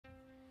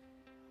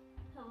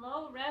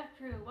Hello Rev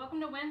Crew,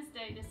 welcome to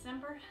Wednesday,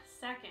 December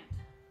 2nd.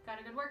 Got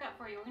a good workout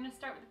for you. We're going to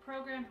start with a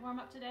programmed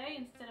warm-up today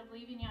instead of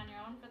leaving you on your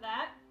own for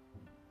that.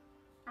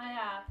 I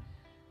have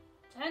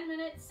 10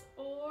 minutes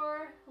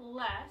or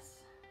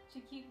less to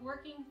keep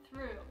working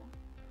through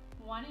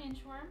 1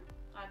 inchworm.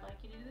 I'd like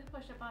you to do the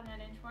push-up on that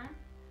inchworm.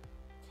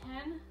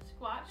 10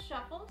 squat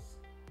shuffles,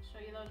 I'll show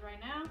you those right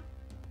now.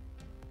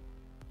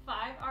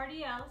 5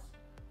 RDLs,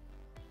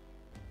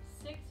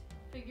 6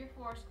 figure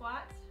 4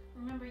 squats.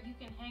 Remember, you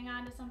can hang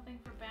on to something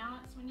for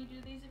balance when you do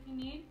these if you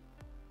need.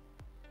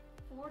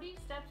 40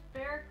 steps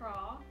bear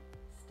crawl,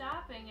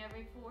 stopping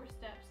every 4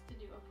 steps to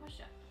do a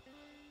push-up.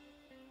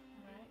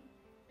 All right,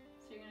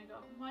 so you're gonna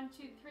go 1,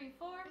 2, 3,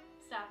 4,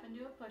 stop and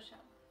do a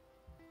push-up.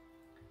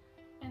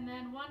 And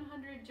then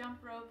 100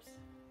 jump ropes,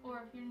 or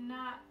if you're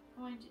not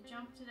going to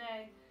jump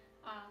today,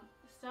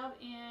 sub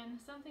in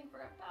something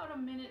for about a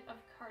minute of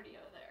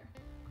cardio there.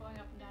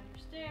 Going up and down your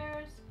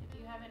stairs, if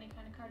you have any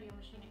kind of cardio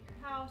machine at your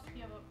house, if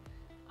you have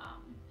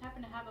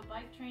happen to have a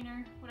bike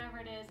trainer, whatever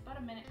it is, about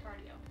a minute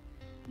cardio.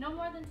 No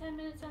more than 10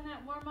 minutes on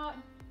that warm-up.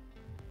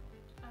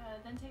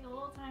 Then take a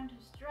little time to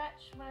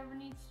stretch, whatever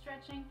needs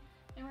stretching.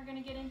 And we're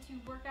gonna get into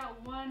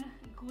workout 1,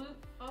 glute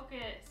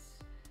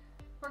focus.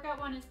 Workout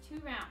 1 is 2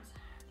 rounds,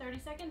 30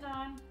 seconds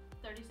on,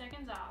 30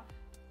 seconds off.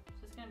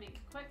 So it's gonna be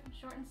quick,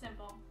 short, and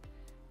simple.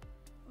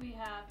 We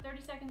have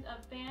 30 seconds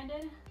of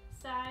banded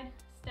side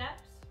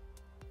steps.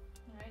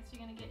 All right, so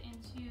you're gonna get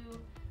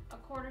into a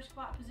quarter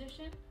squat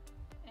position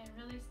and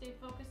really stay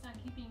focused on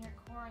keeping your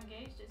core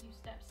engaged as you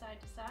step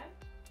side to side.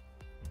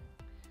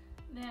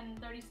 Then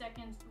 30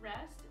 seconds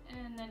rest,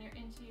 and then you're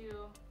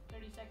into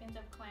 30 seconds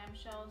of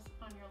clamshells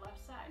on your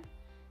left side.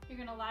 You're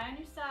gonna lie on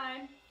your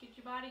side, get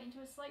your body into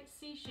a slight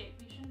C shape.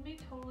 You shouldn't be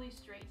totally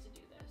straight to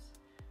do this.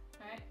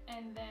 All right,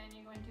 and then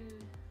you're going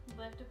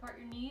to lift apart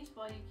your knees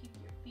while you keep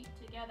your feet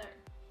together.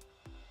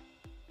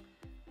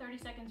 30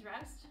 seconds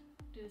rest,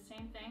 do the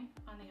same thing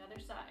on the other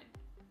side.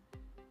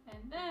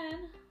 And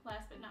then,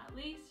 last but not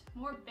least,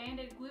 more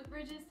banded glute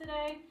bridges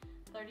today,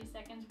 30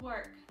 seconds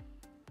work.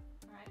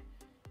 All right.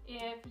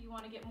 If you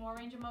want to get more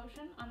range of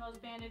motion on those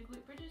banded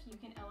glute bridges, you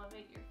can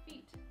elevate your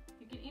feet.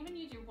 You can even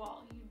use your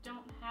wall. You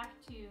don't have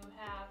to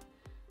have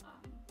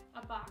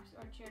a box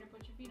or a chair to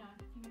put your feet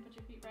on. You can put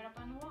your feet right up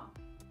on the wall.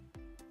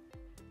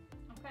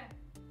 Okay,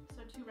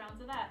 so 2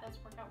 rounds of that. That's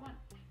workout 1.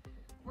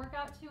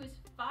 Workout 2 is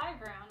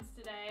 5 rounds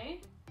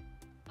today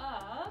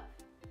of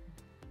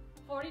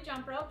 40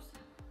 jump ropes.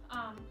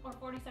 Or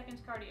 40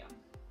 seconds cardio.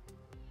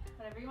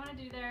 Whatever you want to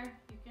do there,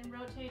 you can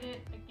rotate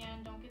it.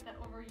 Again, don't get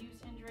that overuse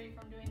injury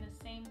from doing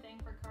the same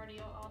thing for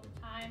cardio all the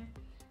time.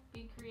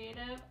 Be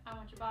creative. I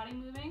want your body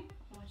moving.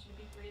 I want you to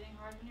be breathing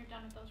hard when you're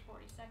done with those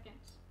 40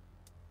 seconds.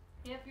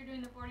 If you're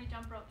doing the 40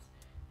 jump ropes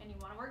and you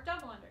want to work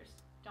double unders,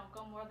 don't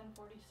go more than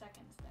 40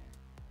 seconds there.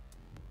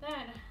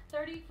 Then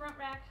 30 front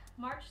rack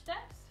march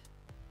steps.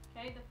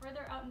 Okay, the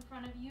further out in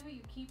front of you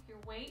you keep your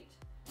weight,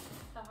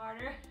 the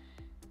harder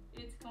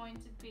it's going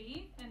to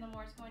be, and the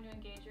more it's going to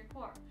engage your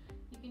core.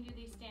 You can do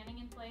these standing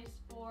in place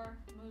or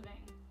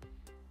moving.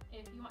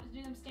 If you want to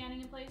do them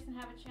standing in place and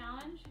have a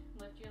challenge,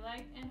 lift your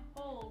leg and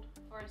hold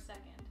for a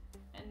second,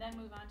 and then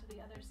move on to the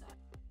other side.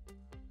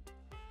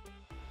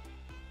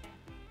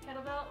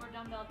 Kettlebell or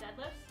dumbbell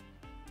deadlifts,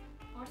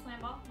 or slam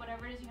ball,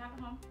 whatever it is you have at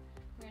home.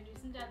 We're gonna do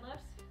some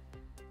deadlifts.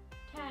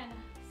 10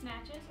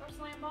 snatches or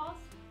slam balls.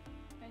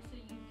 Okay, so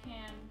you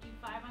can do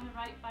 5 on the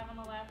right, 5 on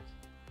the left,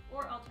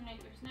 or alternate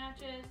your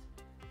snatches.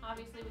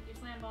 Obviously with your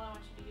slam ball, I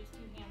want you to use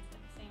 2 hands at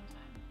the same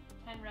time.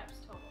 10 reps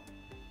total.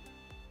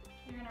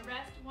 You're gonna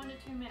rest 1 to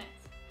 2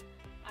 minutes.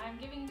 I'm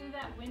giving you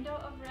that window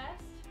of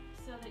rest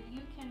so that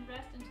you can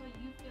rest until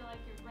you feel like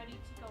you're ready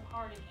to go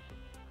hard again.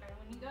 Okay,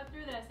 when you go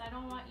through this, I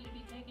don't want you to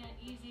be taking it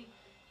easy,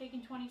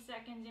 taking 20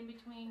 seconds in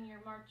between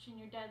your march and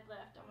your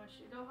deadlift. I want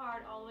you to go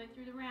hard all the way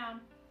through the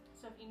round.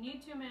 So if you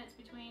need 2 minutes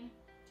between,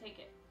 take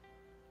it.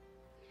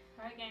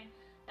 All right, gang.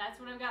 That's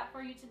what I've got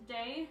for you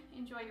today.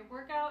 Enjoy your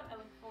workout. I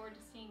look forward to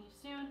seeing you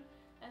soon.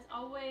 As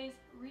always,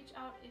 reach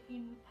out if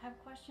you have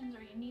questions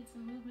or you need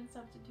some movement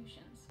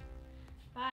substitutions.